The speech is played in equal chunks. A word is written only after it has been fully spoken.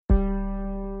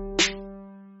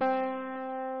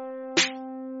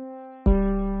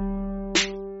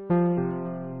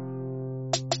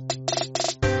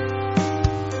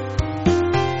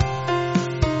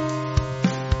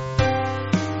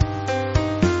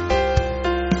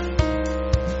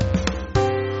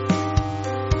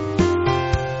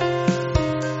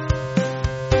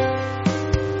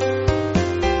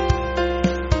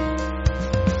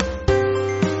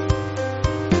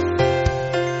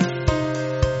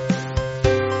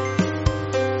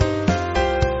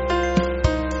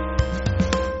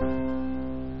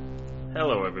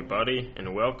everybody,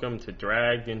 and welcome to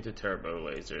Dragged into Turbo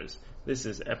Lasers. This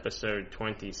is episode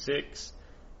 26,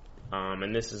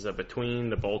 and this is a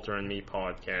Between the Bolter and Me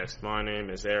podcast. My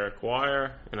name is Eric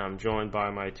Wire, and I'm joined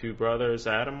by my two brothers,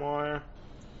 Adam Wire.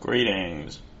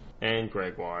 Greetings. And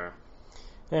Greg Wire.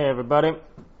 Hey, everybody.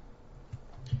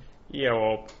 Yeah,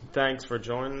 well, thanks for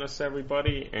joining us,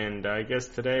 everybody, and I guess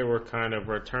today we're kind of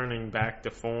returning back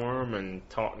to form and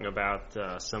talking about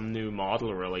some new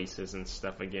model releases and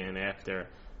stuff again after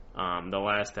the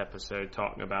last episode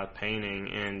talking about painting,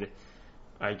 and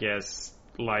I guess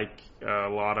like a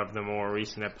lot of the more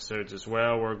recent episodes as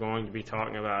well, we're going to be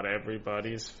talking about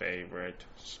everybody's favorite,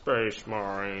 Space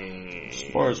Marines.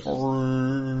 Space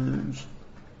Marines.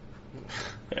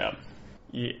 Yeah.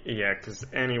 Yeah, because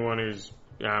anyone who's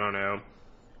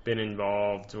been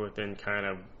involved within kind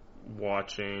of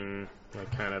watching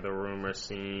like kind of the rumor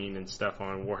scene and stuff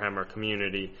on Warhammer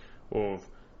Community,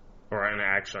 and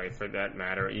actually for that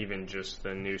matter, even just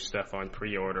the new stuff on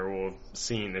pre-order, will have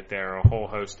seen that there are a whole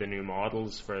host of new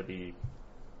models for the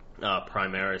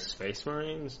Primaris Space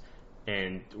Marines,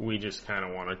 and we just kind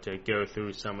of wanted to go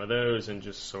through some of those and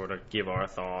just sort of give our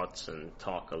thoughts and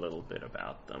talk a little bit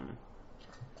about them.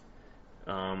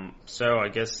 So I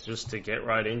guess just to get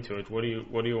right into it, what do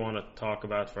you want to talk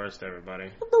about first, everybody?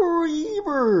 The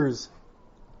Reavers.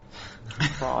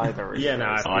 Probably the Reavers. Yeah, no,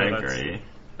 I agree.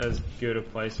 That's as good a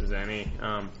place as any.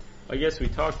 I guess we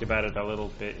talked about it a little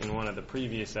bit in one of the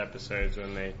previous episodes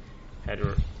when they had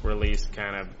released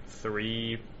kind of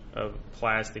 3 of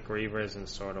plastic Reavers and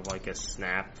sort of like a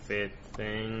snap fit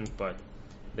thing, but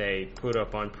they put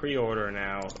up on pre-order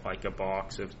now like a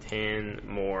box of 10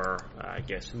 more, I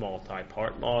guess,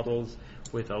 multi-part models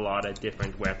with a lot of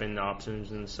different weapon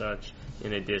options and such,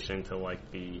 in addition to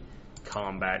like the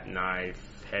combat knife,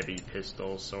 heavy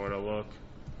pistol sort of look.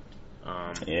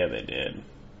 Yeah, they did.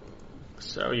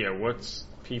 So yeah, what's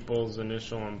people's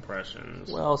initial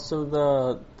impressions? Well, so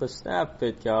the snap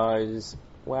fit guys,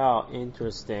 wow,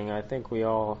 interesting. I think we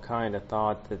all kind of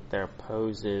thought that their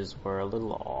poses were a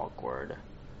little awkward.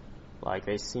 Like,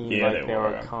 they seemed like they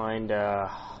were kind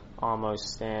of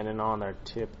almost standing on their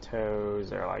tiptoes.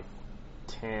 They're, like,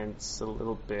 tense a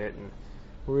little bit and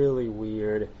really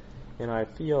weird. And I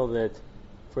feel that,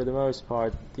 for the most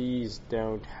part, these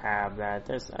don't have that.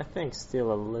 There's, I think,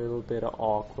 still a little bit of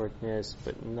awkwardness,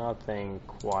 but nothing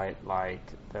quite like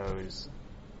those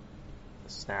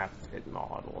snap fit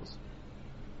models.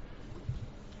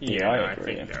 Yeah, I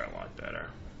agree. I think they're a lot better.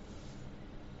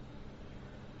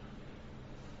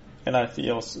 And I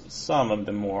feel some of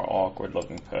the more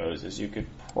awkward-looking poses, you could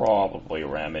probably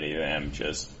remedy them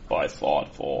just by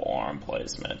thoughtful arm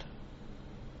placement.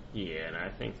 Yeah, and I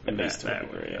think at least to a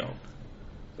that would degree. help.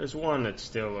 There's one that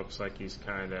still looks like he's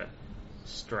kind of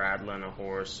straddling a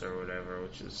horse or whatever,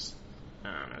 which is,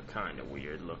 I don't know, kind of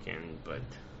weird looking, but...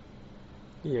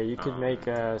 Yeah, you could make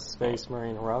a Space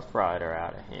Marine Rough Rider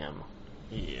out of him.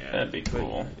 Yeah. That'd be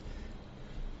cool.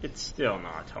 It's still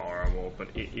not horrible, but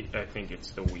I think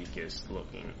it's the weakest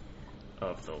looking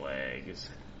of the legs.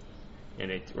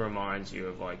 And it reminds you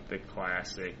of, like, the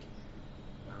classic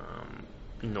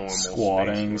normal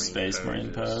squatting Space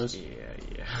Marine pose.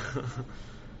 Yeah.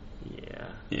 Yeah.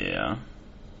 Yeah.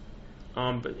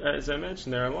 But as I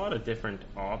mentioned, there are a lot of different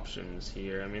options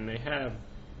here. I mean, they have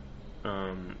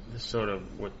the sort of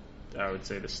what I would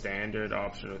say the standard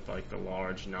option with, like, the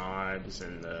large knives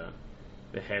and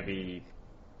the heavy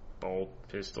bolt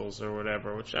pistols or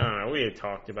whatever, which, I don't know, we had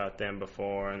talked about them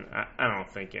before, and I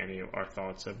don't think any of our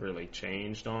thoughts have really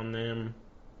changed on them,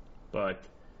 but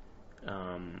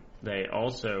they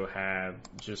also have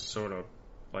just sort of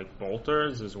like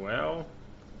bolters as well.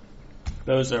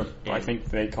 Those are, I think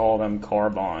they call them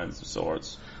carbines of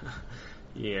sorts.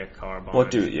 Yeah, carbines. What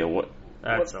do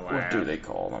they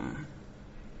call them?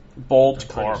 Bolt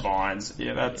carbines.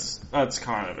 Yeah, that's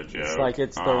kind of a joke. It's like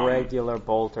it's the regular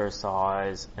bolter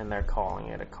size, and they're calling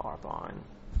it a carbine.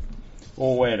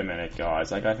 Well, wait a minute,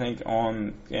 guys. Like, I think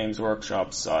on Games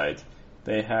Workshop's site,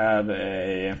 they have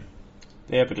a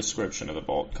description of the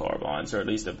bolt carbines, or at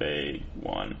least a vague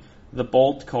one. The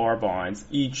bolt carbines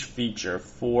each feature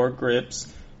 4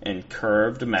 grips and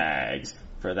curved mags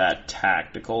for that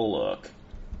tactical look,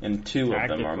 and 2 of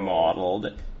them are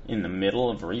modeled in the middle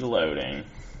of reloading.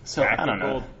 So, tactical, I don't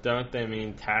know. Don't they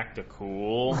mean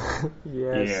tactical?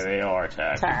 Yes. Yeah, they are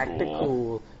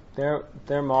tactical. Tactical.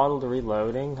 They're modeled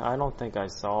reloading? I don't think I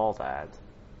saw that.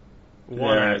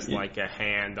 One has like a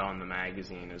hand on the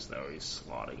magazine as though he's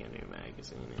slotting a new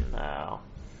magazine in. Oh.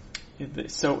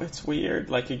 So it's weird.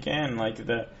 Like, again, like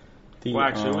the well,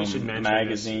 actually, we should mention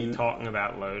magazine. This, talking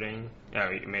about loading. Oh,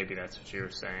 maybe that's what you were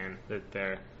saying, that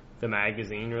they're the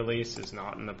magazine release is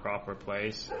not in the proper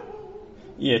place.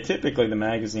 Yeah, typically the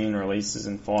magazine releases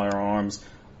in firearms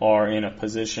are in a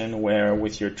position where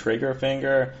with your trigger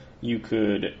finger you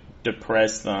could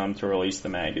depress them to release the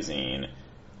magazine.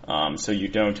 So you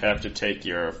don't have to take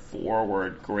your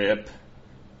forward grip,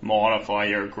 modify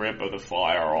your grip of the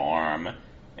firearm,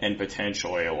 and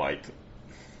potentially like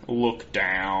look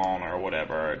down or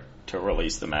whatever to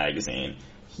release the magazine.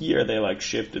 Here they like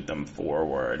shifted them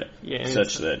forward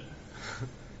such that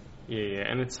yeah,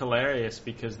 and it's hilarious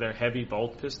because they're heavy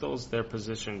bolt pistols, they're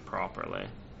positioned properly.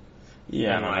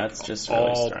 Yeah, and, like, that's just really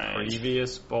all strange.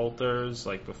 Previous bolters,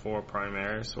 like before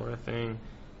Primaris sort of thing,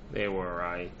 they were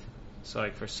right. So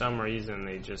like for some reason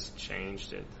they just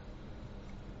changed it.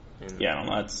 And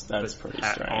yeah, that's pretty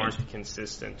strange. Aren't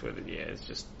consistent with it. Yeah, it's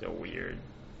just a weird.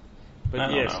 But I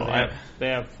don't so know. they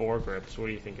have foregrips. What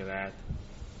do you think of that?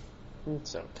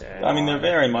 It's okay. I mean, they're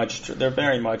very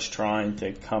much trying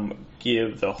to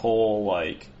give the whole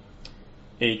like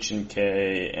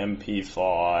H&K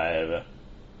MP5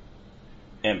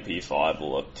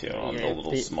 look to them. The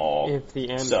little small if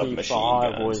the submachine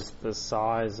MP5 guns. was the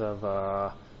size of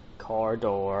a car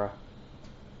door.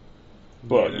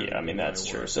 Well, yeah, I mean that's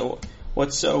true. So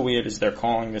what's so weird is they're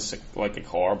calling this like a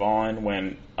carbine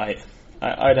when I'd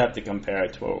have to compare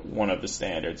it to one of the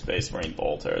standard Space Marine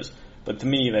bolters. But to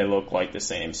me, they look like the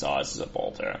same size as a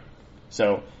bolter.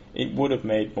 So it would have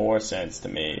made more sense to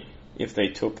me if they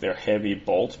took their heavy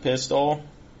bolt pistol,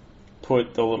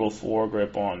 put the little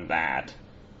foregrip on that,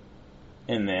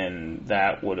 and then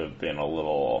that would have been a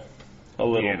little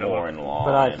more in line.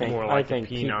 But I think more like a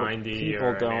P90 people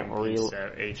or don't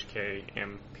HK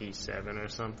MP7 or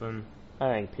something.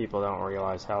 I think people don't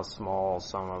realize how small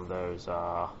some of those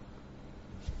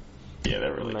yeah,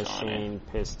 they're really machine tiny.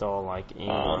 pistol like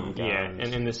England guns. Yeah,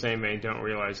 and in the same way, don't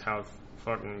realize how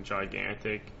fucking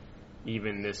gigantic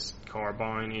even this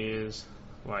carbine is.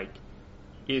 Like,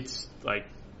 it's like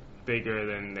bigger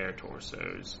than their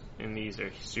torsos, and these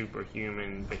are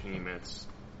superhuman behemoths.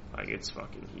 Like, it's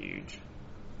fucking huge.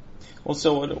 Well,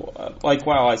 so I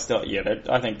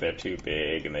think they're too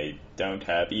big, and they don't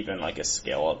have even like a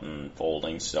skeleton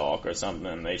folding stock or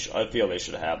something. I feel they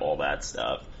should have all that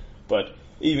stuff, but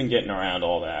even getting around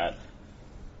all that,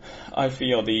 I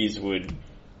feel you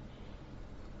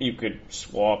could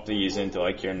swap these into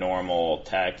like your normal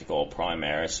tactical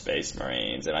Primaris Space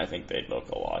Marines, and I think they'd look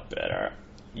a lot better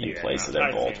in place of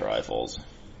their bolt rifles.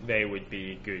 They would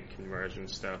be good conversion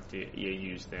stuff to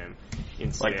use them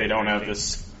instead. Like they don't have the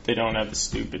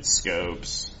stupid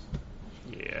scopes.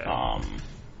 Yeah.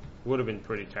 Would have been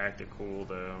pretty tactical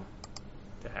though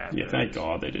to have. Yeah, thank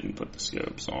God they didn't put the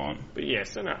scopes on. But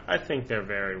yes, and I think they're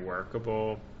very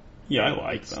workable. Yeah, I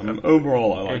like them.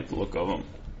 Overall, I like the look of them.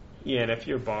 Yeah, and if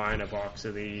you're buying a box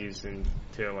of these and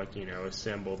to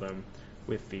assemble them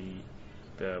with the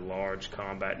large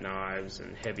combat knives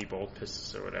and heavy bolt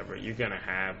pistols or whatever, you're gonna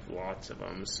have lots of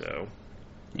them. So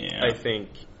yeah, I think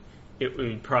it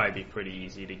would probably be pretty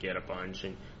easy to get a bunch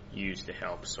and use to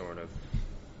help sort of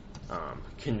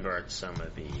convert some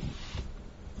of the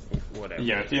whatever.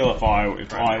 Yeah, I feel if I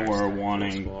were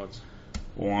wanting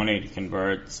to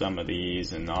convert some of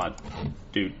these and not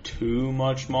do too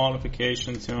much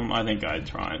modification to them, I think I'd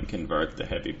try and convert the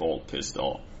heavy bolt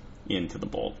pistol into the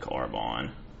bolt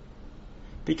carbine.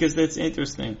 Because that's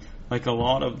interesting. Like a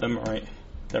lot of the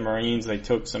Marines, they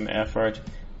took some effort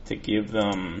to give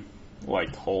them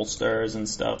like holsters and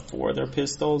stuff for their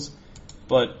pistols,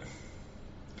 but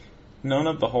none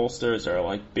of the holsters are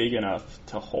like big enough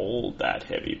to hold that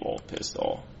heavy bolt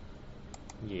pistol.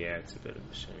 Yeah, it's a bit of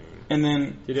a shame. And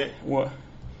then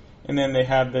and then they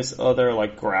have this other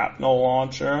like grapnel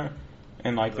launcher,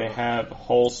 and like they have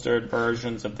holstered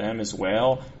versions of them as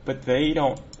well, but they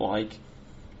don't like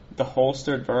the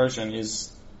holstered version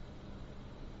it's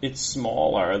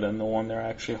smaller than the one they're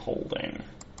actually holding.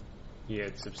 Yeah,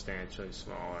 it's substantially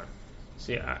smaller.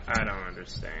 See, I don't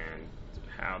understand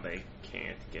how they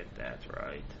can't get that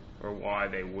right, or why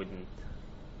they wouldn't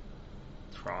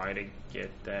try to get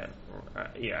that.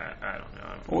 I don't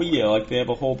know. Well, yeah, like they have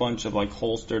a whole bunch of like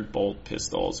holstered bolt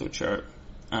pistols, which are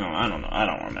I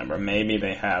don't remember. Maybe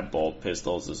they have bolt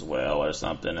pistols as well or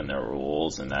something in their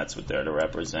rules, and that's what they're to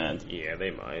represent. Yeah,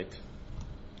 they might.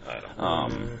 I don't know.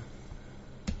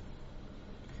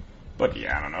 But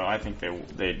yeah, I don't know. I think they'd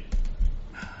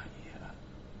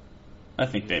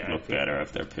look better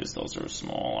if their pistols are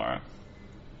smaller,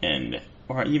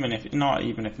 or even if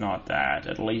not that,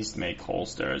 at least make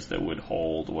holsters that would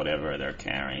hold whatever they're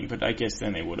carrying. But I guess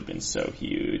then they would have been so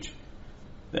huge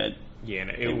that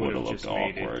it would have looked just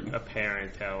made awkward. it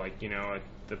apparent how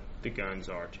the guns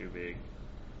are too big.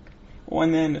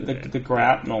 And then the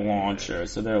grapnel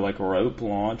launchers, so they're like rope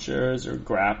launchers or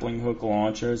grappling hook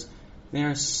launchers.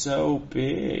 They're so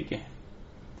big.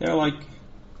 They're like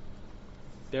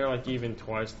even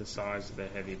twice the size of the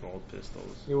heavy bolt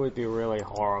pistols. It would be really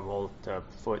horrible to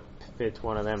fit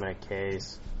one of them in a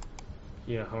case.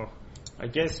 Yeah, I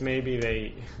guess maybe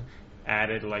they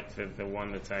added like the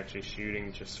one that's actually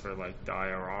shooting just for like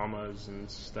dioramas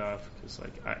and stuff, because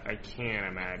like I can't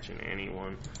imagine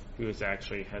anyone who has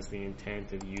the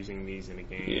intent of using these in a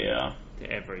game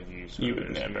to ever use one. You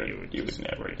would never do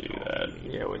that.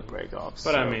 Yeah, it would break off.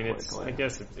 But I mean, I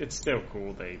guess it's still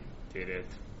cool they did it.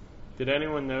 Did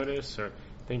anyone notice or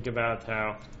think about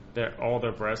how all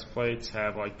their breastplates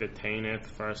have like the Tanith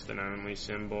first and only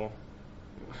symbol?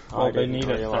 Well, they need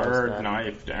a third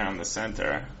knife down the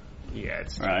center. Yeah,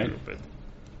 it's right. True, but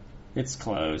it's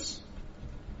close.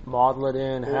 Model it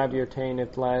in. Have your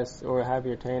Tanith last, or have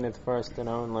your Tanith first and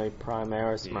only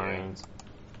Primaris Marines.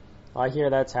 I hear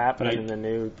that's happening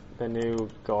in the new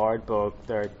guard book.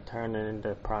 They're turning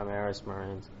into Primaris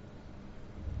Marines.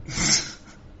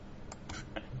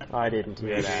 I didn't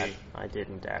hear that. I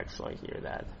didn't actually hear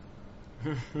that.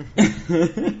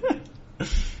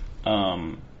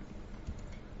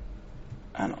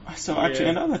 Actually,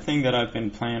 another thing that I've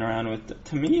been playing around with,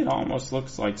 to me it almost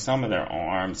looks like some of their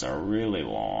arms are really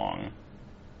long.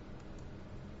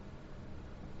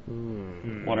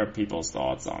 What are people's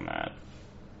thoughts on that?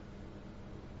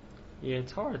 Yeah,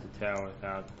 it's hard to tell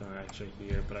without them actually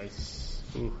here, but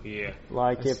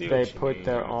Like if they put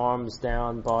their arms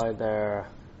down by their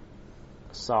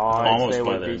sides, they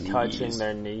would be touching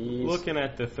their knees. Looking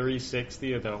at the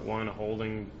 360 of the one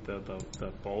holding the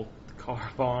bolt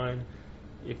carbine,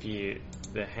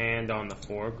 the hand on the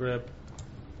foregrip,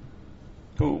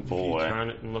 oh boy, if you turn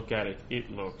it and look at it,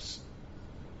 it looks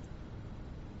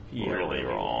really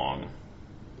wrong.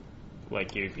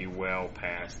 Like it'd be well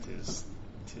past his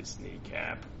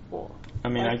kneecap. Well, I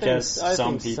mean, I guess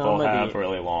some people have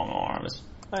really long arms.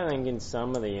 I think in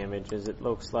some of the images it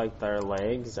looks like their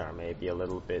legs are maybe a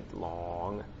little bit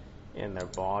long and their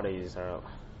bodies are...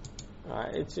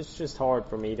 it's just hard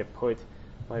for me to put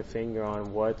my finger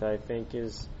on what I think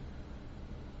is...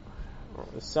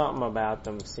 Something about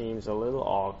them seems a little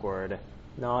awkward.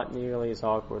 Not nearly as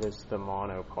awkward as the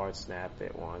monopart snap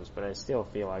fit ones, but I still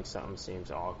feel like something seems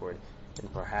awkward.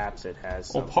 And perhaps it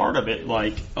has... Well, part of it,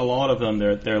 like, a lot of them,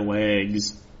 their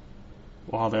legs...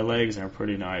 While their legs are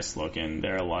pretty nice looking,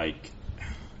 they're like,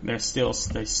 they still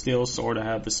sort of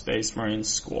have the Space Marine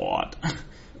squat,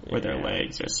 where their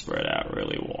legs are spread out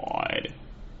really wide.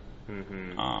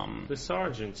 Mm-hmm. The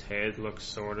sergeant's head looks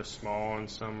sort of small in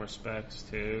some respects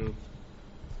too.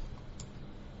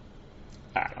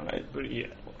 I don't know, but yeah,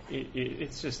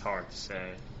 it's just hard to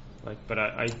say. Like, but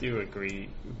I do agree,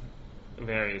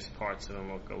 various parts of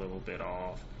them look a little bit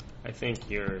off. I think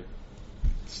your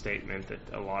statement that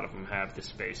a lot of them have the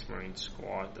Space Marine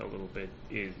squat a little bit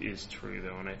is true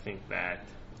though, and I think that.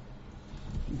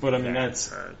 But I mean that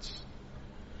hurts.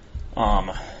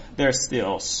 They're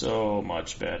still so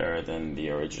much better than the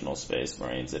original Space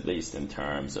Marines, at least in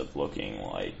terms of looking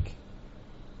like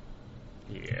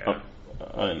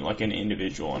like an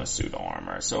individual in a suit of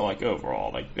armor. So like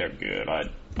overall, like they're good.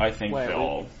 I think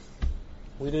they'll.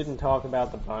 We didn't talk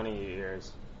about the bunny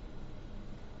ears.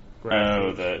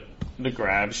 The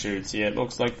grab shoots. Yeah, it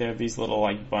looks like they have these little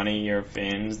like bunny ear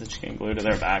fins that you can glue to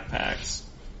their backpacks.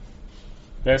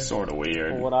 They're sort of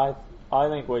weird. Well, I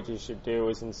think what you should do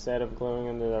is instead of gluing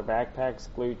them to their backpacks,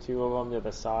 glue two of them to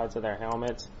the sides of their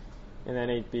helmets, and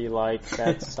then it'd be like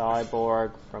that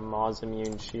cyborg from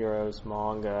Masamune Shiro's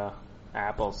manga,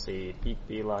 Appleseed. He'd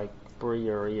be like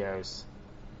Briareos.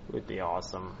 Would be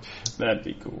awesome. That'd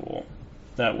be cool.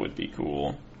 That would be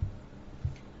cool.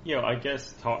 I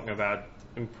guess talking about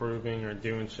improving or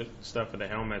doing stuff with the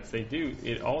helmets,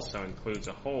 it also includes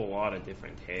a whole lot of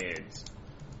different heads.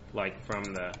 Like from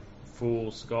the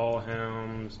full skull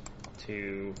helms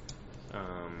to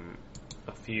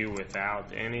a few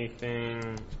without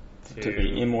anything to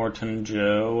the Immortan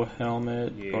Joe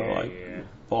helmet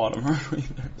bottom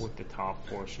with the top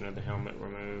portion of the helmet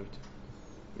removed.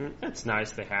 It's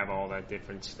nice to have all that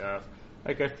different stuff.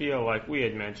 Like, I feel like we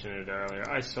had mentioned it earlier,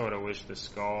 I sort of wish the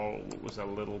skull was a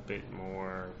little bit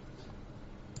more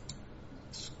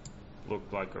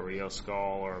looked like a real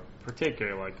skull, or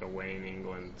particularly like a Wayne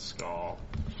England skull.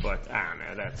 But I don't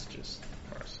know, that's just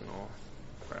personal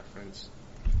preference.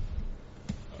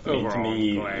 To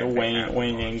me,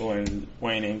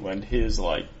 Wayne England,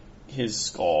 his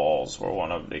skulls were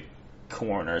one of the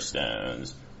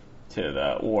cornerstones to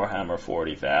the Warhammer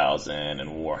 40,000 and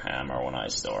Warhammer when I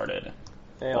started.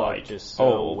 They are just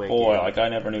so wicked. Boy, like I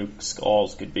never knew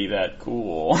skulls could be that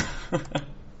cool.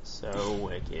 So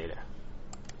wicked.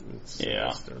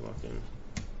 Yeah. They're looking.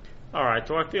 Alright,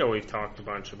 so I feel we've talked a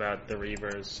bunch about the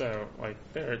Reavers, so like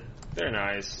they're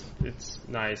nice. It's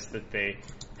nice that they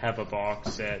have a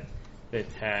box set that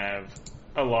have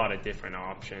a lot of different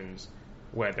options,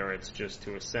 whether it's just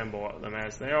to assemble them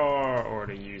as they are or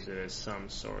to use it as some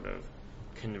sort of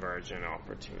conversion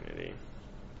opportunity.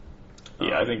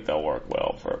 Yeah, I think they'll work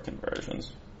well for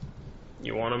conversions.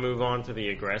 You want to move on to the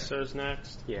aggressors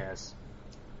next? Yes.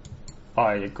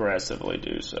 I aggressively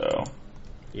do so.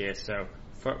 Yeah, so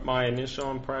for my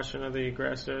initial impression of the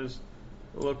aggressors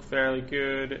look fairly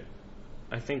good.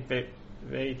 I think that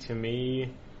they, to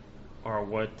me, are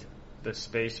what the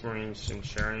Space Marine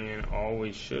Centurion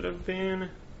always should have been.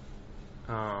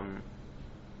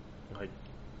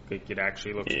 It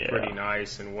actually looks pretty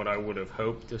nice and what I would have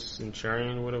hoped the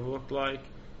Centurion would have looked like.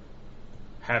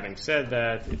 Having said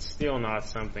that, it's still not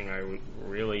something I would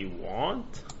really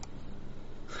want.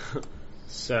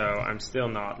 So I'm still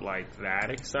not like that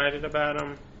excited about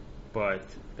them, but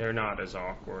they're not as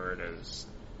awkward as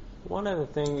one of the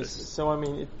things. So I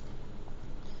mean,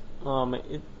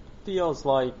 it feels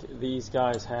like these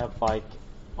guys have like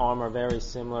armor very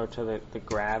similar to the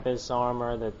Gravis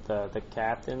armor that the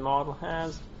Captain model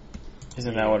has.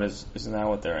 Isn't that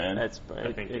what they're in? I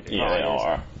think they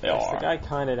are. They are. Like, I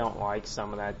kind of don't like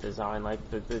some of that design. Like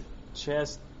the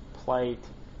chest plate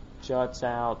juts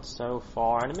out so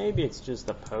far, and maybe it's just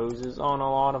the poses on a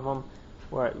lot of them,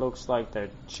 where it looks like their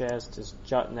chest is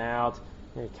jutting out.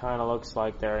 And it kind of looks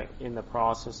like they're in the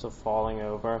process of falling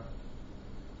over.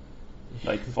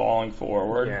 Like falling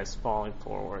forward? Yes, falling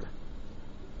forward.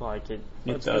 Like it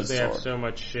does. Because they have so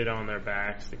much shit on their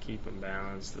backs to keep them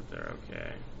balanced that they're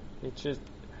okay. It just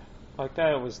like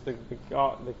that. It was the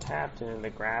Captain in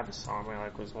the Gravis armor.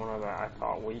 Like was one of the I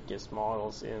thought weakest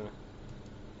models in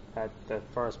at the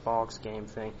first box game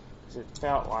thing. Because it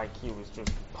felt like he was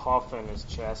just puffing his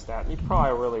chest out. He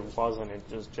probably really wasn't. It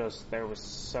was just there was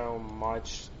so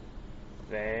much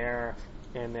there,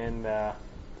 and then the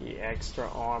extra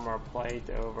armor plate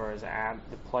over his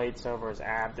the plates over his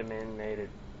abdomen made it.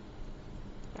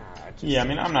 Yeah, I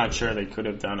mean, I'm not sure they could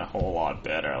have done a whole lot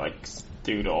better. Like,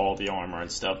 due to all the armor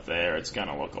and stuff there, it's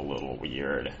gonna look a little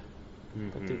weird.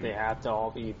 But did they have to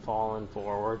all be falling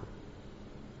forward?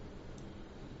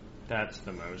 That's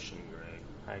the motion, Greg.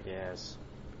 I guess.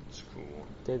 It's cool.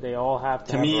 Did they all have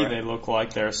to? To me, they look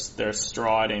like they're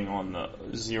striding on the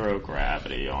zero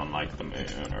gravity on like the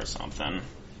moon or something.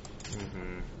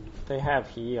 Mm-hmm. They have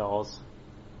heels,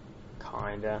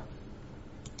 kinda.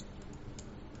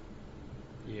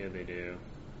 Yeah, they do.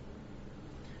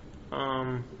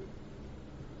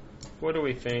 What do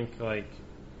we think? Like,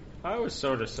 I was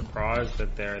sort of surprised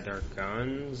that their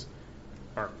guns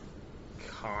are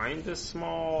kind of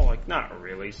small. Like, not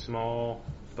really small,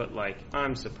 but like,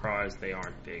 I'm surprised they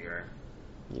aren't bigger.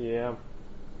 Yeah,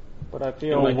 but I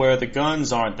feel like where the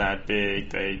guns aren't that big,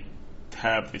 they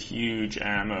have huge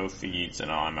ammo feeds and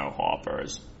ammo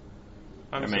hoppers.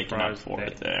 I'm They're making up surprised for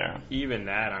it there. Even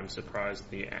that, I'm surprised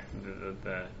the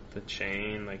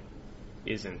chain like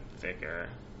isn't thicker.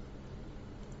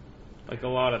 Like a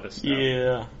lot of the stuff,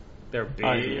 yeah, they're big.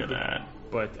 I hear that,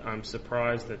 but I'm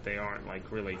surprised that they aren't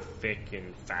like really thick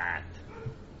and fat.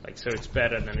 Like so, it's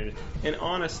better than it. And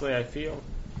honestly, I feel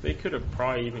they could have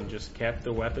probably even just kept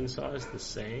the weapon size the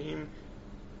same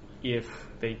if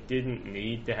they didn't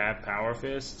need to have power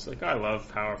fists. Like I love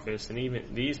power fists, and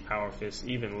even these power fists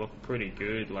even look pretty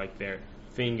good. Like their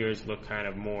fingers look kind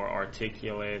of more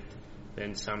articulate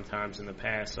than sometimes in the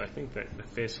past. So I think that the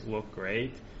fists look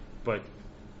great, but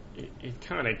it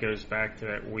kind of goes back to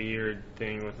that weird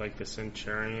thing with like the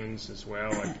Centurions as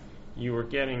well. Like you were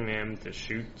getting them to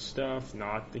shoot stuff,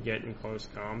 not to get in close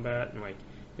combat. And like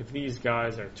if these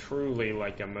guys are truly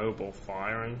like a mobile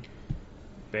firing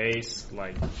base,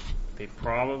 like they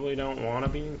probably don't want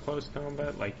to be in close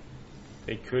combat. Like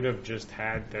they could have just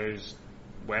had those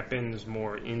weapons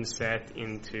more inset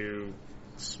into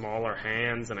smaller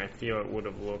hands, and I feel it would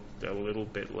have looked a little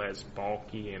bit less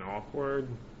bulky and awkward.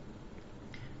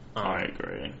 I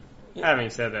agree. Having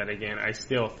said that, again, I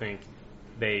still think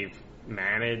they've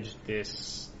managed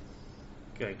this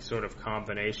like sort of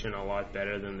combination a lot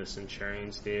better than the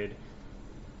Centurions did.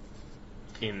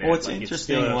 In that, What's like,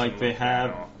 interesting, like they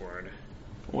have. Awkward.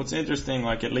 What's interesting,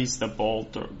 like at least the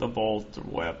bolt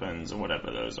weapons or whatever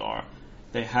those are,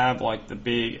 they have like the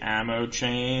big ammo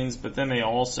chains, but then they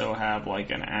also have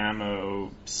like an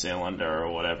ammo cylinder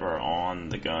or whatever on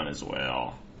the gun as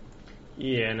well.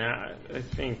 Yeah, now I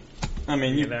think. I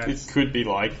mean, it could be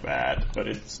like that, but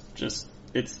it's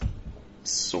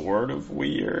sort of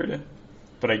weird,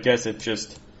 but I guess I don't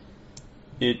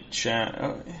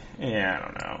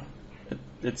know.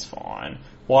 It's fine.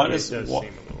 It does seem a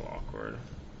little awkward.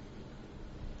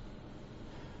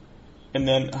 And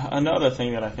then another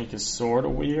thing that I think is sort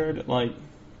of weird, like,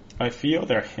 I feel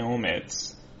their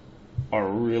helmets are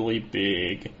really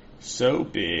big, so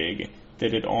big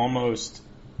that it almost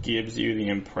gives you the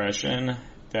impression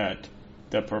that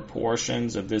the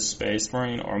proportions of this Space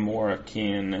Marine are more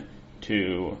akin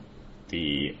to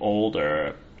the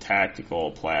older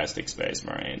tactical plastic Space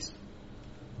Marines.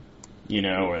 You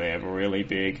know, where they have really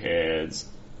big heads,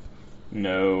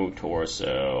 no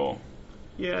torso.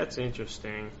 Yeah, it's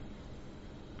interesting.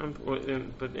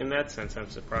 But in that sense, I'm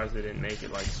surprised they didn't make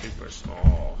it, like, super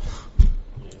small.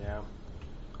 Yeah.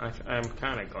 I'm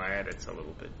kind of glad it's a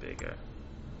little bit bigger.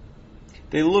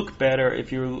 They look better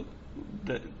if you're...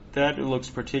 That looks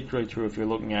particularly true if you're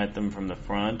looking at them from the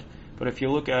front, but if you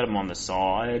look at them on the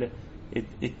side,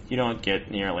 you don't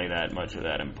get nearly that much of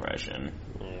that impression.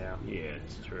 Yeah,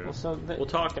 it's true. Well,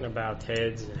 talking about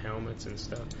heads and helmets and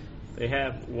stuff, they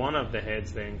have one of the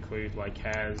heads they include, like,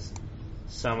 has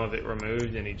some of it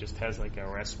removed, and he just has, like, a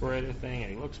respirator thing,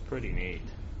 and he looks pretty neat.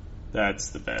 That's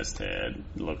the best head.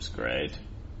 It looks great.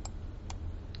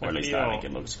 Or at least I think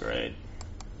it looks great.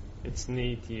 It's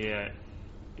neat, yeah.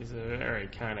 It's a very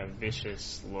kind of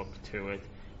vicious look to it.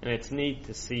 And it's neat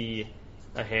to see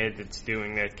a head that's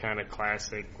doing that kind of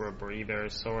classic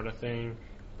rebreather sort of thing,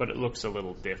 but it looks a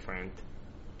little different.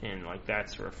 And, like,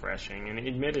 that's refreshing. And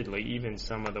admittedly, even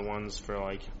some of the ones for,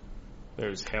 like,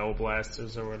 those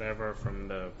Hellblasters or whatever from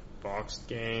the boxed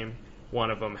game, one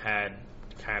of them had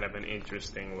kind of an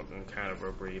interesting looking kind of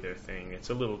rebreather thing. It's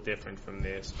a little different from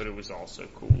this, but it was also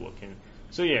cool looking.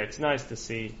 So yeah, it's nice to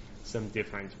see some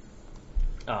different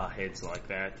heads like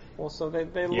that. Well, so they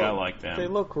look, I like them. They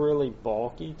look really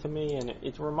bulky to me, and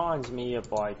it reminds me of,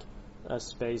 like, a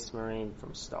Space Marine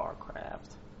from StarCraft.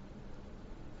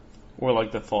 Or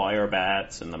like the Fire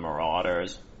Bats and the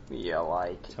Marauders. Yeah,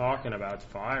 like... Talking about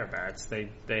Fire Bats,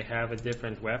 they have a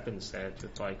different weapon set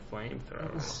with, like,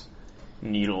 flamethrowers.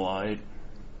 Needle light.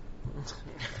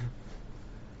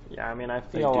 Yeah, I mean, I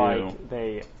feel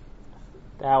like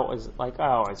that was, like, I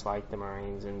always liked the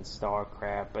Marines in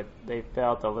StarCraft, but they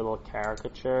felt a little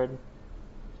caricatured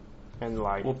and,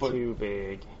 like, too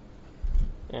big.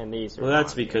 And these are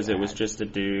that's because it was just a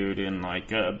dude in,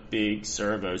 like, a big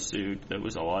servo suit that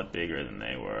was a lot bigger than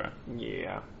they were.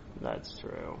 Yeah, that's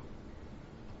true.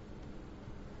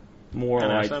 More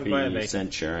like the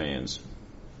Centurions.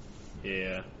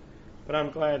 Yeah. But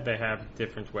I'm glad they have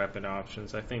different weapon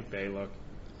options. I think they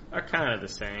are kind of the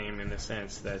same in the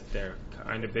sense that they're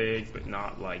kind of big, but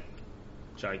not, like,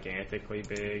 gigantically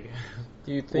big.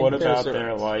 Do you think what about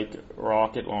their, like,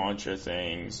 rocket launcher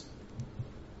things?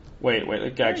 Wait,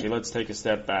 actually, let's take a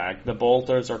step back. The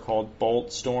bolters are called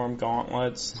Bolt Storm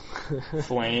Gauntlets,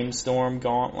 Flame Storm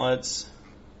Gauntlets.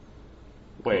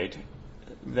 Wait,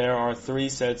 there are 3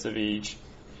 sets of each,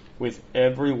 with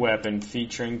every weapon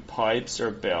featuring pipes or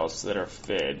belts that are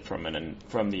fed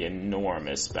from the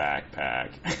enormous backpack.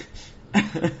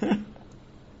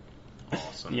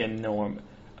 Awesome.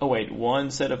 Oh wait,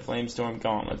 one set of Flamestorm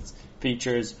Gauntlets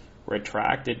features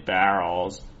retracted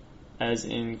barrels, as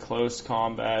in close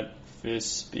combat,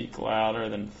 fists speak louder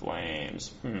than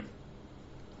flames.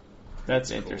 That's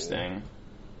interesting.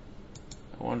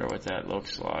 I wonder what that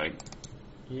looks like.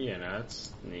 Yeah,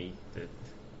 that's neat.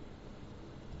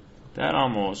 That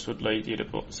almost would lead you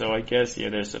to... So I guess, yeah,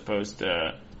 they're supposed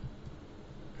to...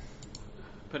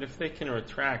 But if they can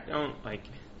retract,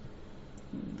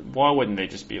 why wouldn't they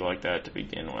just be like that to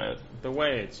begin with? The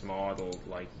way it's modeled,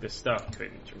 like, the stuff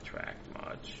couldn't retract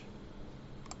much.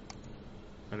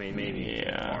 I mean, maybe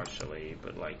partially,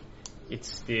 but, like, it's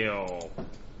still...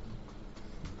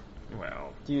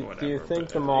 Well, do you think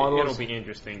the models... It'll be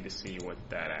interesting to see what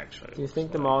that actually Do you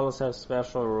think the models have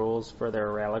special rules for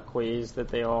their reliquaries that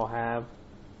they all have?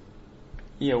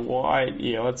 Yeah, why...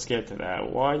 Yeah, let's get to that.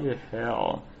 Why the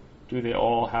hell do they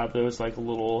all have those, like,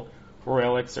 little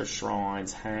relics or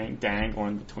shrines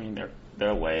dangling between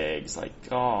their legs? Like,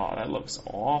 God, that looks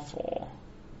awful.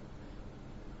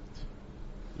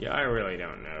 Yeah, I really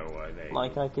don't know why they...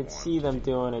 Like, I could see them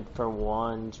doing it for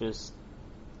one, just...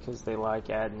 because they like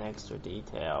adding extra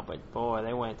detail, but boy,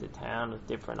 they went to town with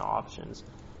different options.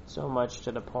 So much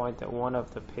to the point that one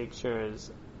of the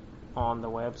pictures on the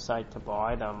website to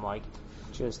buy them, like,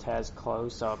 just has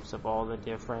close-ups of all the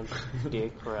different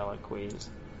dick reliquaries.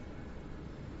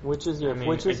 Which is your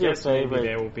favorite? Maybe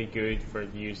they will be good for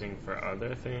using for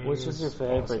other things. Which is your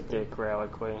favorite dick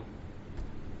reliquary?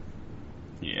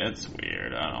 Yeah, it's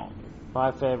weird. I don't...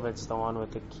 My favorite's the one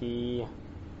with the key.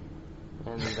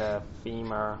 and the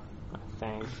femur, I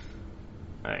think.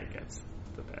 I think that's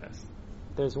the best.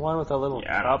 There's one with a little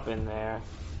cup in there.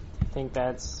 I think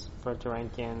that's for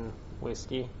drinking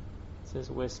whiskey. It says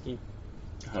whiskey.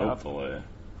 Hopefully.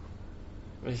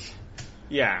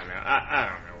 Yeah, I don't know. I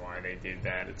don't know why they did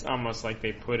that. It's almost like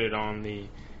they put it on the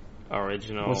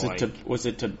original was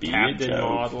it to be Captain a joke?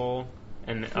 model,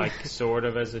 and like sort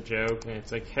of as a joke. And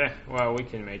it's like, well, we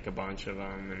can make a bunch of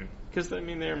them, and because I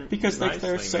mean they're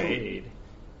nicely made.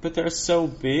 But they're so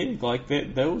big, like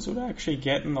those would actually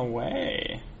get in the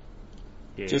way.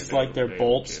 Yeah, just like their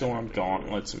Boltstorm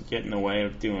gauntlets would get in the way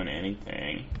of doing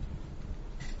anything.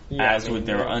 Yeah, as with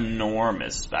their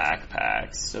enormous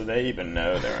backpacks, so they even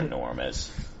know they're enormous.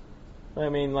 I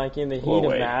mean, like in the heat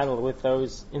of battle with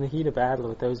those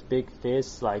big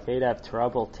fists, like they'd have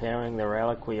trouble tearing the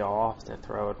reliquary off to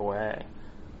throw it away.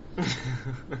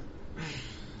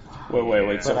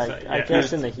 Wait. But I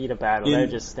guess in the heat of battle, they're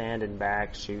just standing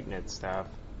back shooting at stuff.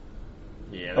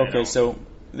 Yeah. Okay, so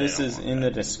this is in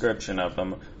the description of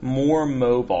them. More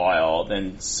mobile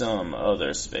than some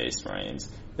other Space Marines.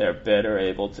 They're better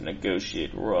able to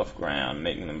negotiate rough ground,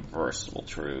 making them versatile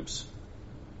troops.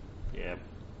 Yep.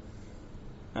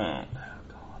 Oh,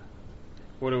 God.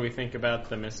 What do we think about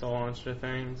the missile launcher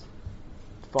things?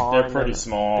 Fine. They're pretty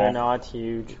small. They're not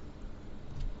huge.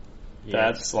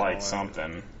 Yeah, that's like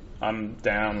something. I'm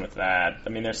down with that. I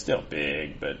mean, they're still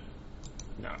big, but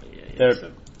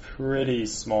they're pretty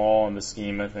small in the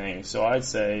scheme of things. So I'd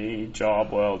say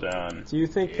job well done. Do you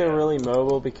think they're really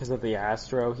mobile because of the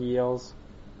Astro heels?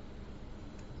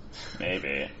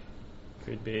 Maybe.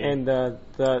 Could be. And the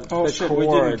cords, we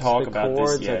didn't talk about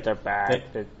this yet. at their back,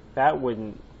 that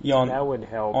wouldn't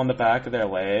help. On the back of their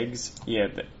legs,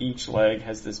 each leg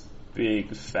has this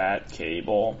big fat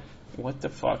cable. What the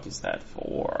fuck is that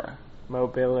for?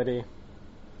 Mobility.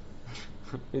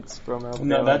 It's for mobility.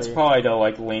 No, that's probably to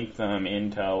like link them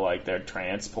into like their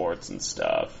transports and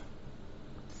stuff.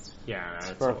 Yeah,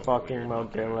 it's for fucking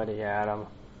mobility, Adam.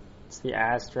 It's the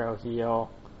Astro heel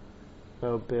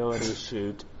mobility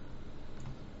shoot.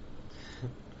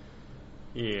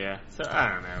 Yeah, so I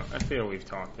don't know. I feel we've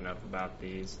talked enough about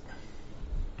these.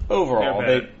 Overall,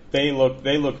 they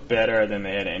look better than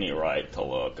they had any right to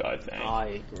look, I think.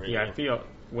 I agree. Yeah, I feel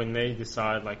when they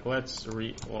decide like let's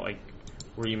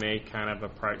remake kind of a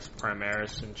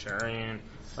Primaris Centurion,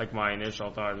 like my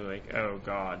initial thought was like, oh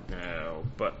god, no.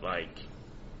 But like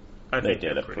I think they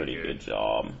did a pretty good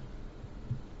job.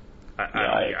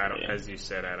 I don't, as you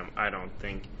said, Adam, I don't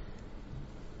think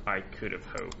I could have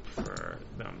hoped for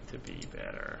them to be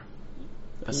better.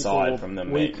 Aside from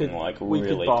them making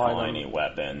really tiny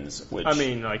weapons, which I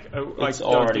mean, I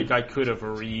don't think I could have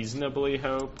reasonably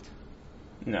hoped.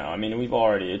 No, I mean we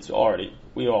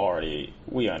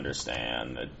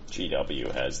understand that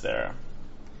GW has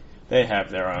they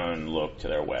have their own look to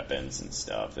their weapons and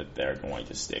stuff that they're going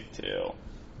to stick to.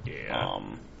 Yeah.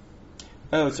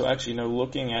 So actually, no,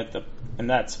 looking at and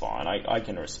that's fine. I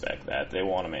can respect that. They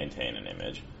want to maintain an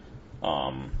image.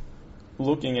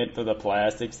 Looking at the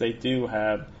plastics, they do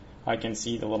have, I can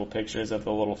see the little pictures of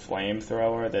the little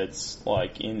flamethrower that's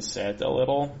like inset a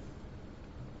little.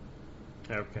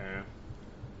 Okay.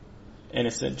 And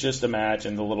it's just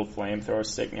imagine the little flamethrower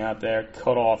sticking out there,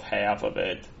 cut off half of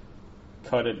it,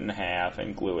 cut it in half,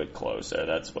 and glue it closer.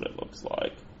 That's what it looks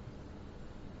like.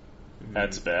 Mm-hmm.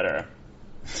 That's better.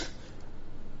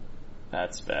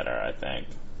 That's better, I think.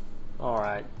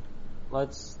 Alright.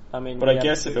 But I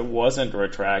guess if it wasn't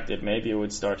retracted, maybe it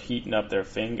would start heating up their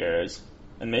fingers.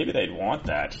 And maybe they'd want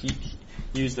that.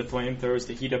 Use the flamethrowers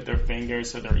to heat up their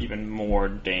fingers so they're even more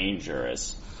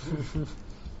dangerous.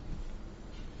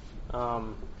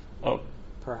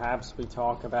 Perhaps we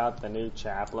talk about the new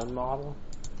Chaplain model?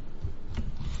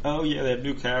 Oh yeah, they have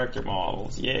new character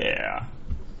models. Yeah.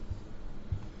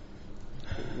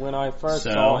 When I first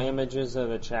saw images of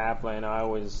the Chaplain, I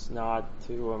was not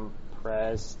too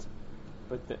impressed.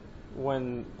 But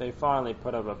when they finally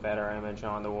put up a better image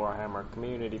on the Warhammer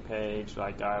community page,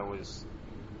 like I was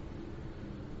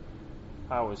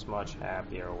much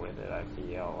happier with it. I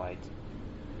feel like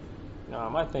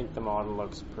I think the model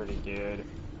looks pretty good.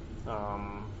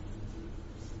 The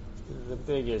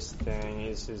biggest thing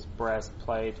is his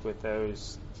breastplate with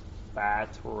those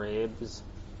bat ribs.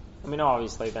 I mean,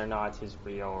 obviously they're not his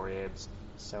real ribs,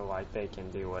 so like they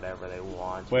can do whatever they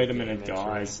want. Wait a minute,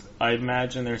 guys. I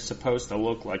imagine they're supposed to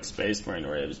look like Space Marine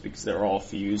ribs because they're all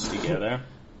fused together.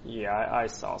 Yeah, I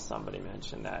saw somebody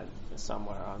mention that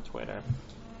somewhere on Twitter.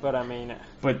 But I mean...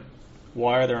 But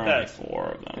why are there only 4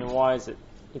 of them? And why is it...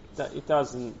 It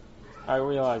doesn't... I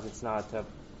realize it's not to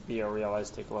be a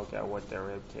realistic look at what their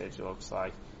rib cage looks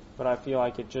like, but I feel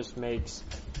like it just makes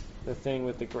the thing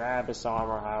with the Grabus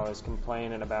armor, how I was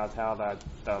complaining about how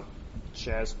the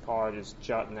chest part is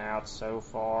jutting out so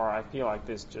far. I feel like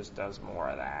this just does more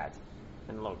of that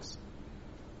and looks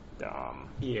dumb.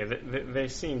 Yeah, they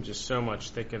seem just so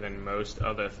much thicker than most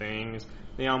other things.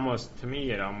 They almost, to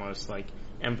me, it almost like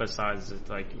emphasizes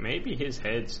like maybe his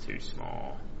head's too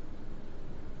small.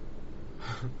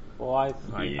 Well, I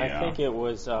think it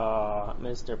was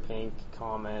Mr. Pink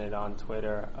commented on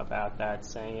Twitter about that,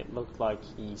 saying it looked like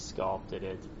he sculpted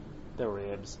it, the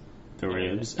ribs. The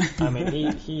ribs. I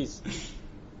mean, he's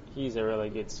a really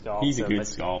good sculptor. He's a good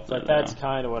sculptor. But that's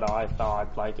kind of what I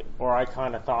thought. Like, or I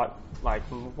kind of thought, like,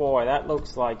 boy, that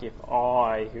looks like if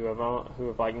I, who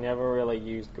have like never really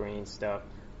used green stuff,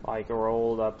 like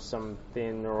rolled up some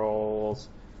thin rolls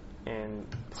and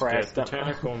pressed them,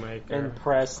 tentacle maker. and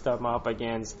pressed them up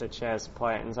against the chest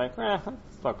plate, and it's like, that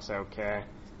looks okay.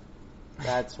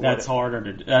 That's harder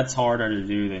to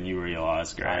do than you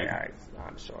realize, Greg.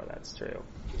 I'm sure that's true.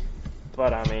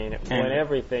 But I mean, when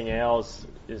everything else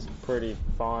is pretty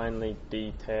finely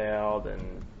detailed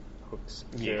and looks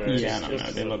good. Yeah, I don't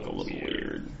know. They look a little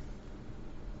weird.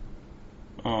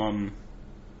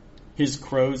 His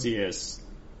Crozius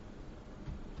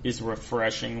is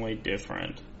refreshingly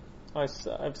different.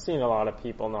 I've seen a lot of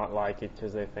people not like it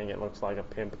because they think it looks like a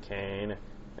pimp cane,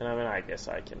 and I mean, I guess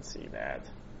I can see that.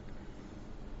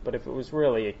 But if it was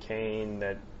really a cane,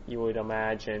 that you would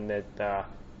imagine that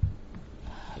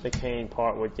the cane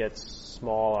part would get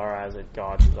smaller as it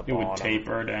got to the bottom. It would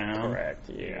taper down. Correct,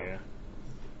 yeah.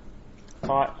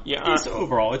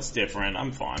 Overall, it's different.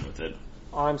 I'm fine with it.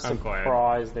 I'm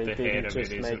surprised they didn't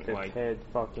just make the like head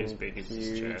fucking as big as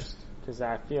huge. his chest. Because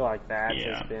I feel like that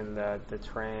has been the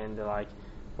trend. Like,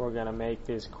 we're going to make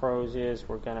this Crozius,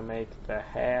 we're going to make the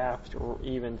haft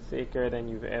even thicker than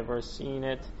you've ever seen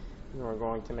it, and we're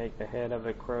going to make the head of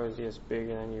the Crozius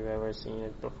bigger than you've ever seen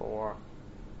it before.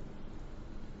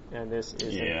 And this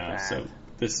isn't that. So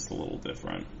this is a little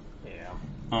different. Yeah.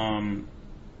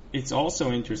 It's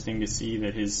also interesting to see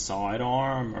that his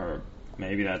sidearm, or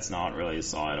maybe that's not really a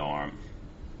sidearm,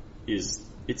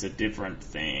 it's a different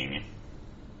thing.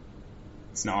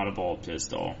 It's not a bolt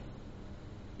pistol.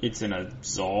 It's an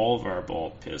Absolver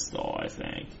bolt pistol, I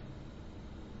think.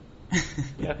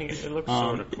 Yeah, I think it looks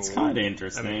sort of cool. It's kind of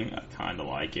interesting. I kind of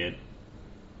like it.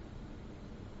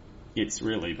 It's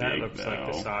really that big, looks though.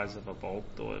 like the size of a bolt.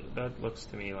 That looks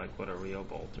to me like what a real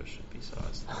bolter should be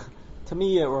sized like. To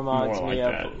me, it reminds More me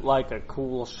like of that. like a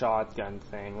cool shotgun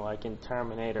thing, like in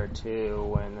Terminator 2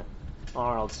 when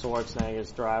Arnold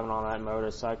Schwarzenegger's driving on that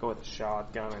motorcycle with a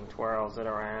shotgun and twirls it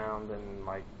around and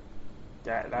like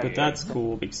that. But that's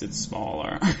cool because it's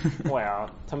smaller. Well,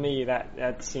 to me,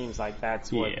 that seems like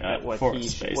that's what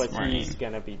he's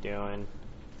gonna be doing.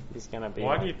 He's gonna be.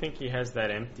 Why do you think he has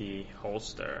that empty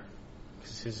holster?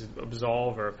 Because his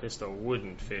Absolver pistol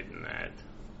wouldn't fit in that.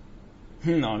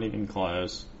 Not even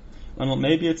close. Well,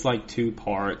 maybe it's like two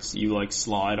parts. You like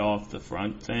slide off the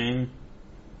front thing.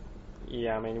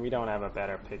 Yeah, I mean, we don't have a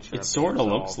better picture. It sort of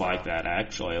looks like that,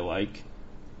 actually. Like.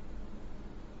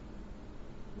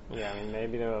 Yeah, I mean,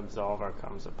 maybe the Absolver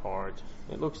comes apart.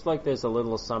 It looks like there's a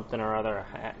little something or other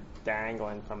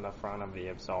dangling from the front of the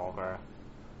Absolver.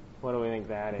 What do we think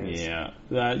that is? Yeah,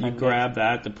 that you grab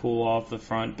that to pull off the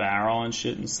front barrel and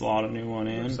shit and slot a new one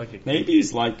in. Like maybe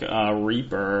he's like a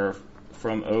Reaper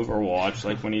from Overwatch,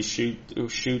 like when he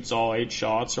shoots all 8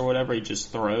 shots or whatever, he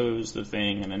just throws the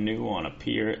thing and a new one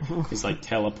is like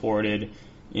teleported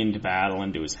into battle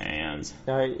into his hands.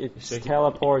 No, it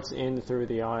teleports in through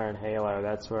the Iron Halo.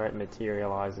 That's where it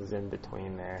materializes in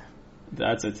between there.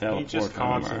 That's a teleport. He just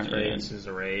concentrates his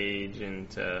rage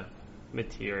into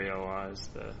materialize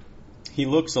the... He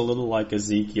looks a little like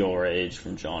Ezekiel Rage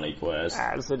from Johnny Quest.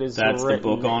 As it is That's the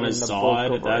book on his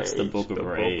side. That's the Book of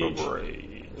Rage.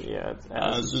 Yeah,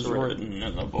 as is written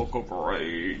in the Book of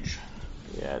Rage.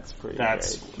 Yeah, it's pretty.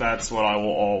 That's what I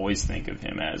will always think of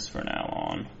him as from now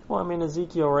on. Well, I mean,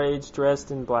 Ezekiel Rage dressed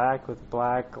in black with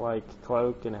black like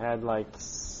cloak and had like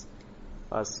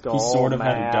a skull. He sort of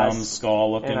mask, had a dumb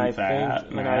skull-looking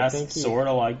mask, sort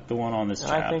of like the one on this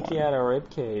chaplain. I think he had a rib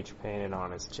cage painted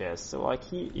on his chest. So like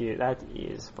that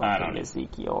is fucking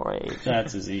Ezekiel Rage.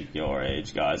 That's Ezekiel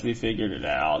Rage, guys. We figured it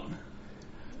out.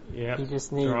 Yeah. He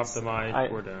just needs. Drop the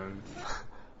mic. We're done.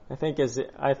 I think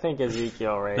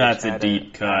Ezekiel Rage. That's a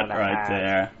deep cut right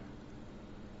there.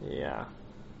 Yeah.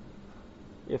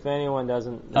 If anyone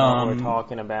doesn't know what we're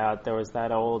talking about, there was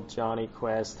that old Johnny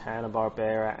Quest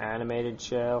Hanna-Barbera animated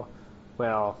show.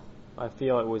 Well, I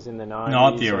feel it was in the 90s.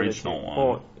 Not the original one.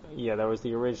 Well, yeah, there was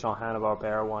the original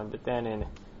Hanna-Barbera one, but then in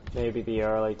maybe the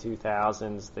early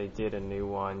 2000s, they did a new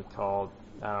one called,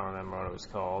 I don't remember what it was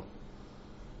called.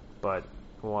 but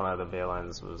one of the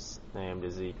villains was named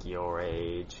Ezekiel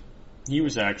Rage. He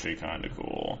was actually kind of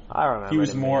cool. I remember. He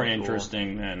was more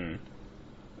interesting than.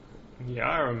 Yeah,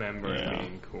 I remember it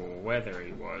being cool, whether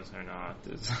he was or not.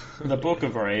 The Book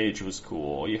of Rage was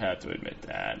cool. You have to admit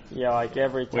that. Yeah, like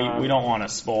every time. We don't want to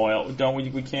spoil.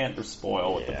 We can't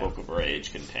spoil what the Book of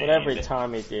Rage contained. But every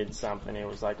time he did something, it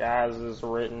was like, as is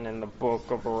written in the Book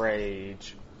of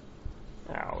Rage.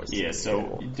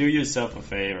 So do yourself a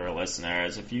favor,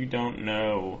 listeners. If you don't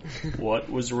know what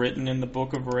was written in the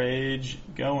Book of Rage,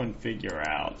 go and figure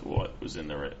out what was in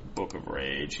the Book of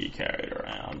Rage he carried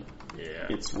around. Yeah.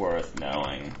 It's worth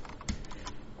knowing.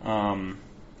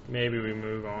 Maybe we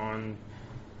move on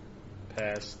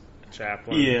past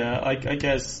Chaplin. Yeah, I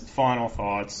guess final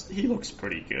thoughts. He looks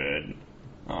pretty good.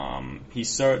 He's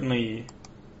certainly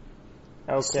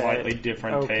a slightly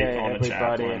different take on the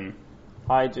Chaplin.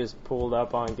 I just pulled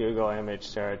up on Google image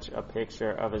search a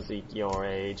picture of Ezekiel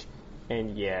Rage,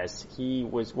 and yes, he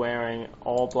was wearing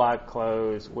all black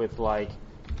clothes with like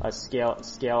a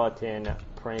skeleton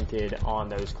printed on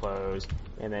those clothes,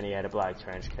 and then he had a black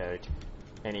trench coat,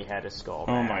 and he had a skull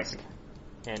mask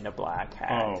and a black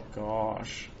hat. Oh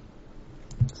gosh.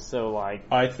 So like,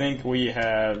 I think we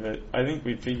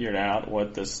figured out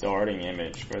what the starting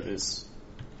image for this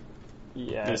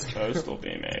post will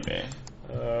be, maybe.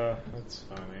 That's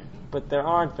funny. But there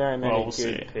aren't very many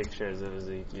good pictures of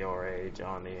Ezekiel Rage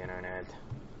on the internet.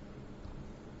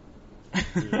 Yeah,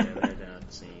 there don't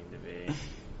seem to be.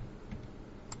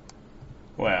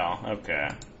 Well, okay.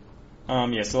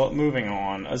 So moving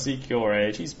on. Ezekiel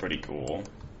Rage, he's pretty cool.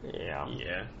 Yeah.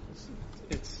 Yeah.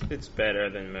 It's better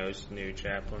than most new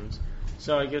Chaplins.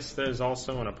 So I guess there's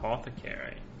also an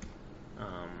apothecary.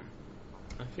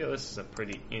 I feel this is a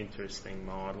pretty interesting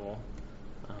model.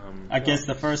 I guess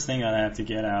the first thing I'd have to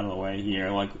get out of the way here,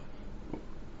 like,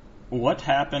 what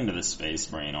happened to the Space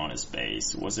Marine on his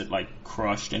base? Was it, like,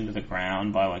 crushed into the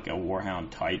ground by, like, a Warhound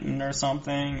Titan or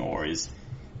something? Or is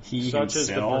he himself... Such as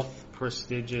the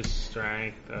prestigious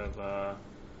strength of a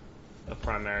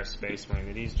Primaris Space Marine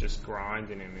that he's just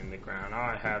grinding him in the ground.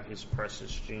 I have his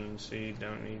precious gene seed,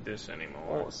 don't need this anymore.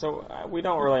 Well, so we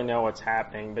don't really know what's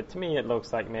happening, but to me it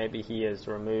looks like maybe he has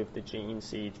removed the gene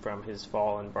seed from his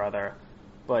fallen brother.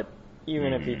 But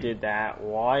even if he did that,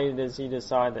 why does he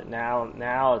decide that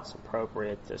now it's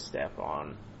appropriate to step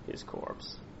on his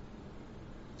corpse?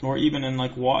 Or even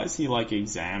why is he,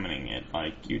 examining it?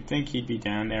 Like, you'd think he'd be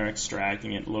down there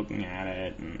extracting it, looking at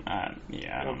it, and, I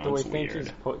don't know, do we it's think weird.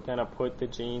 He's gonna put the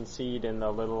gene seed in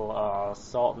the little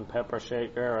salt and pepper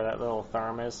shaker, or that little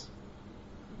thermos?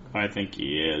 I think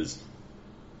he is.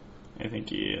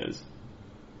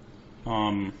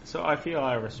 So I feel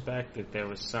I respect that there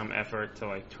was some effort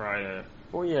to try to.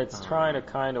 Well, yeah, it's trying to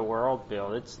kind of world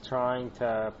build. It's trying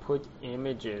to put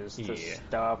images to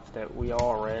stuff that we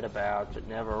all read about but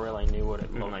never really knew what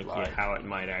it looked like. Yeah, how it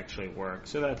might actually work.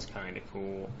 So that's kind of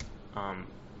cool.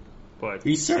 But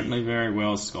he's certainly very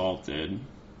well sculpted.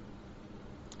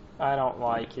 I don't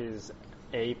like his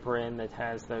apron that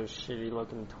has those shitty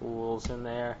looking tools in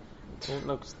there.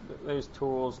 Those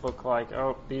tools look like,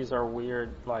 these are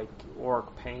weird,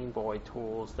 orc pain boy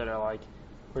tools that are,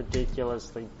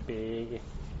 ridiculously big.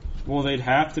 Well, they'd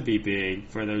have to be big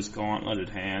for those gauntleted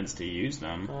hands to use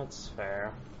them. That's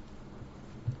fair.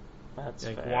 Why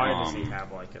does he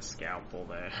have, a scalpel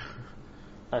there?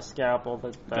 A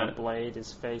scalpel that blade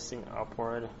is facing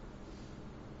upward.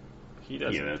 He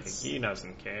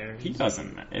doesn't care. It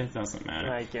doesn't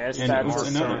matter. I guess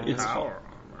that's power.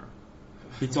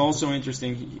 It's also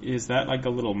interesting, is that a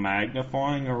little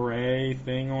magnifying array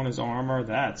thing on his armor?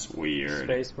 That's weird.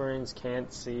 Space Marines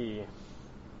can't see.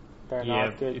 They're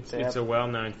not good. It's a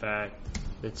well-known fact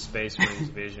that Space Marines'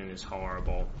 vision is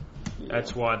horrible. Yeah.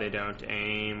 That's why they don't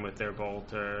aim with their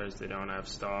bolters, they don't have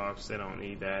stocks, they don't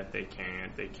need that, they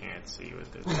can't see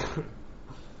with their vision.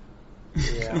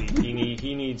 Yeah.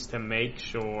 He needs to make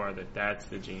sure that that's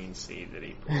the gene seed that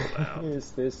he pulled out.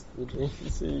 Is this the gene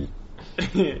seed?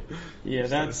 Yeah,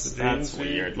 that's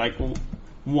weird.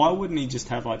 Why wouldn't he just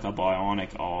have a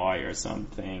bionic eye or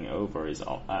something over his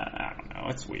eye? I don't know.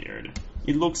 It's weird.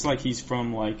 It looks like he's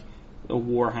from the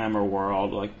Warhammer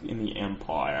world, in the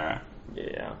Empire.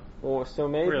 Yeah. Well, so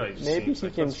maybe he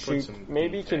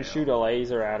can shoot a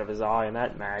laser out of his eye, and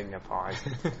that magnifies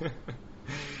it.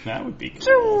 That would be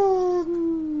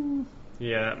cool.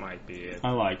 Yeah, that might be it. I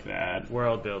like that.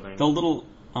 World building. The little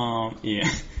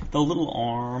the little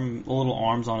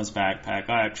arms on his backpack,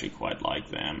 I actually quite like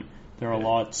them. They're a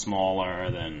lot smaller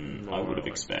than I would have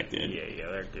expected. Yeah,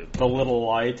 they're good. The little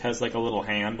light has like a little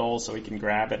handle, so he can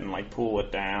grab it and like pull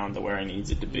it down to where he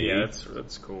needs it to be. Yeah,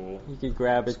 that's cool. You could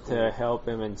grab it to help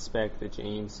him inspect the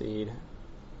gene seed.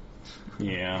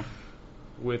 Yeah.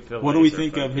 With the what do we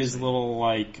think of his little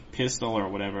like pistol or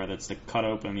whatever that's to cut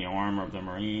open the armor of the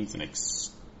Marines and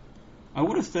I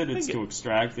would have said it's to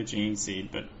extract the gene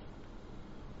seed, but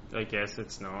I guess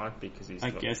it's not because he's. I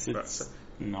guess it's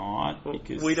not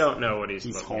because we don't know what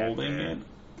he's holding it.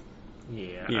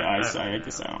 Yeah. Yeah, I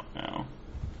guess I don't know.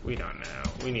 We don't know.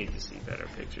 We need to see better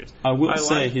pictures. I will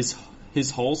say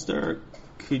his holster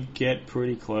could get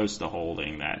pretty close to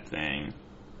holding that thing.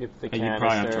 If the you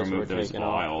probably have to remove those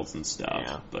vials and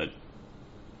stuff, but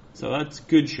so that's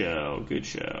good show.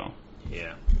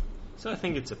 Yeah. So I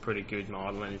think it's a pretty good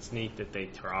model, and it's neat that they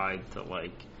tried to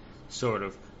like sort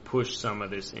of push some of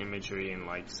this imagery and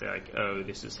like say like, oh,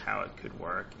 this is how it could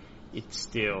work. It's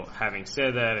still, having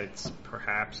said that, it's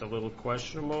perhaps a little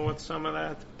questionable with some of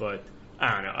that, but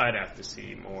I don't know. I'd have to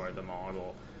see more of the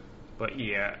model. But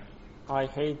yeah. I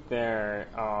hate their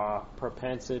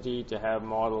propensity to have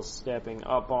models stepping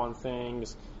up on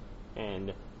things,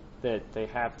 and that they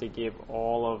have to give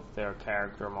all of their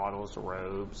character models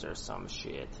robes or some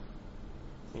shit.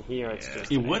 And here it's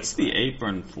just what's the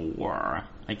apron for?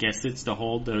 I guess it's to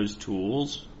hold those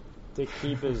tools. To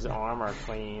keep his armor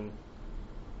clean.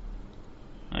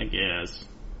 I guess.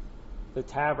 The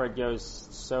tabard goes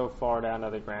so far down to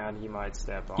the ground he might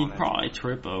step on it. He'd probably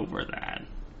trip over that.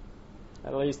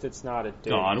 At least it's not a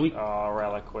big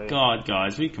reliquary. God,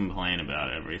 guys, we complain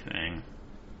about everything.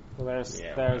 Well,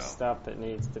 there's stuff that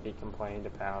needs to be complained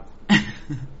about.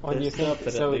 Well, do you think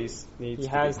that at least needs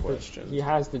to be questioned? He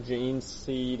has the gene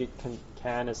seed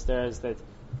canisters that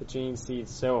the gene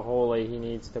seed's so holy he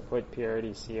needs to put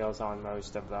purity seals on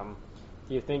most of them.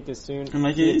 Do you think as soon... And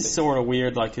like, it is sort of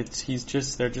weird, like, they're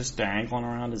just dangling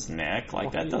around his neck.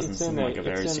 Like, that doesn't seem like a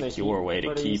very secure way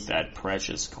to keep that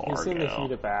precious cargo. He's in the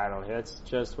heat of battle. That's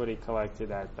just what he collected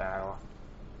that battle.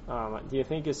 Do you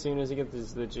think as soon as he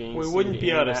gets the gene we wouldn't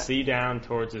be able to see down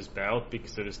towards his belt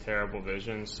because of his terrible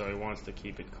vision, so he wants to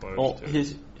keep it close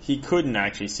to he couldn't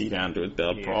actually see down to his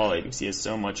belt, probably, because he has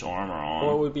so much armor on.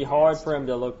 Well, it would be hard for him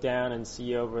to look down and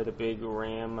see over the big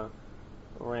ram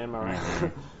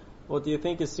around. Well, do you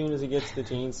think as soon as he gets the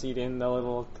gene seed in the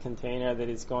little container that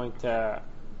he's going to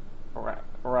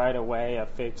right away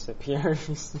affix a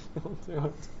purity seal to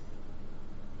it?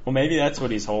 Well, maybe that's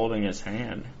what he's holding in his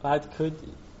hand. That could...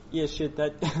 Yeah, shit,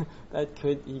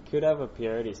 he could have a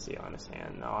purity seal on his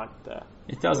hand, not the...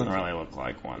 It doesn't really look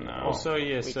like one, though. Well, so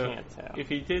can't tell. If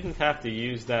he didn't have to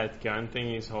use that gun thing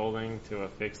he's holding to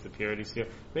affix the purity seal,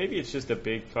 maybe it's just a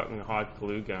big fucking hot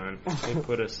glue gun. They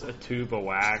put a tube of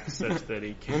wax such that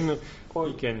he can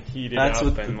heat it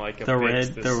up and like affix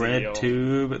the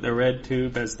seal. The red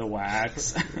tube as the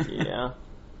wax. Yeah.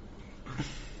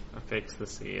 Affix the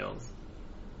seals.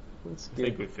 I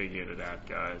think we figured it out,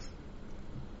 guys.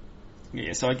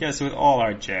 Yeah, so I guess with all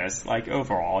our jest, like,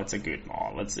 overall, it's a good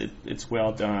model. It's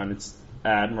well done. It's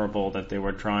admirable that they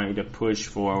were trying to push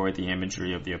forward the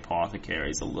imagery of the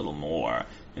apothecaries a little more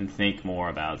and think more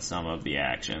about some of the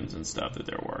actions and stuff that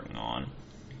they're working on.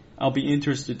 I'll be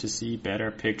interested to see better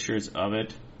pictures of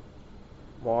it.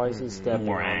 Why is he stepping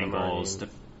more on angles the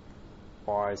Marine?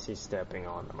 Why is he stepping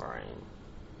on the Marine?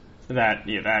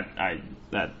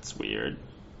 That's weird.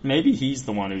 Maybe he's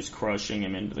the one who's crushing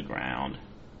him into the ground.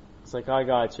 It's like, I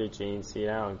got your gene seed,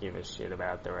 I don't give a shit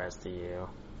about the rest of you.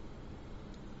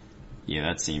 Yeah,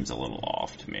 that seems a little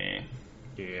off to me.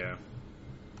 Yeah.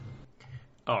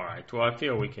 Alright, well, I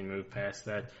feel we can move past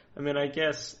that. I mean, I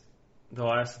guess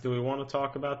do we want to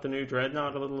talk about the new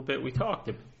Dreadnought a little bit? We talked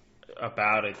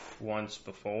about it once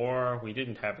before. We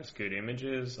didn't have as good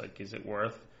images. Like, is it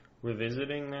worth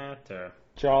revisiting that?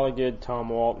 Jolly good, Tom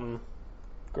Walton.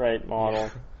 Great model.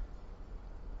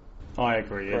 Yeah. I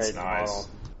agree, it's nice. Model.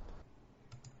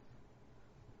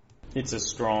 It's a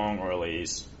strong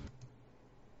release.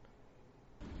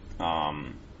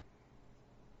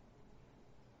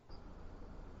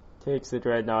 Takes the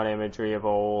Dreadnought imagery of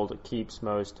old, keeps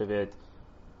most of it,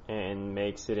 and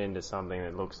makes it into something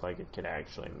that looks like it could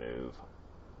actually move.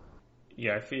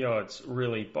 Yeah, I feel it's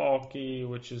really bulky,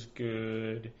 which is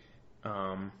good.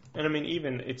 And I mean,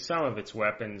 even some of its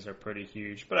weapons are pretty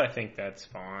huge, but I think that's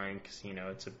fine because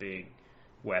it's a big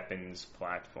weapons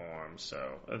platform,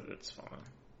 so it's fine.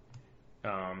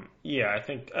 I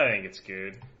think it's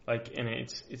good. Like, and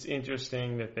it's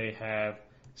interesting that they have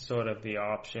sort of the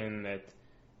option that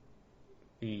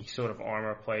the sort of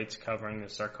armor plates covering the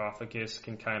sarcophagus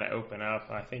can kind of open up.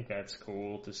 I think that's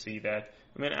cool to see that.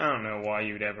 I mean, I don't know why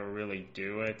you'd ever really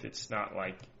do it. It's not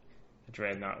like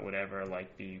Dreadnought would ever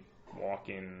like be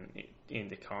walking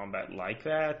into combat like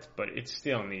that, but it's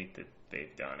still neat that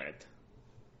they've done it.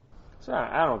 So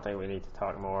I don't think we need to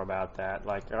talk more about that.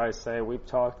 Like I say, we've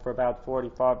talked for about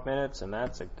 45 minutes, and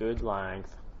that's a good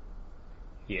length.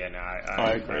 Yeah, no,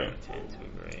 I agree. I tend to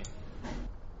agree.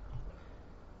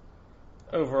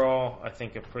 Overall, I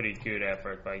think a pretty good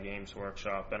effort by Games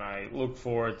Workshop, and I look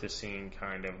forward to seeing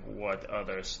kind of what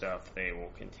other stuff they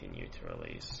will continue to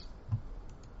release.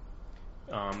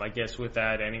 I guess with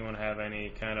that, anyone have any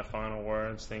kind of final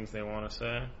words, things they want to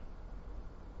say?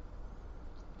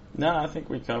 No, I think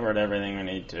we covered everything we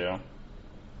need to.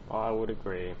 I would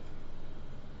agree.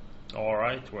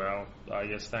 Alright, well, I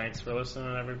guess thanks for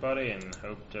listening, everybody, and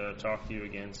hope to talk to you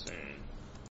again soon.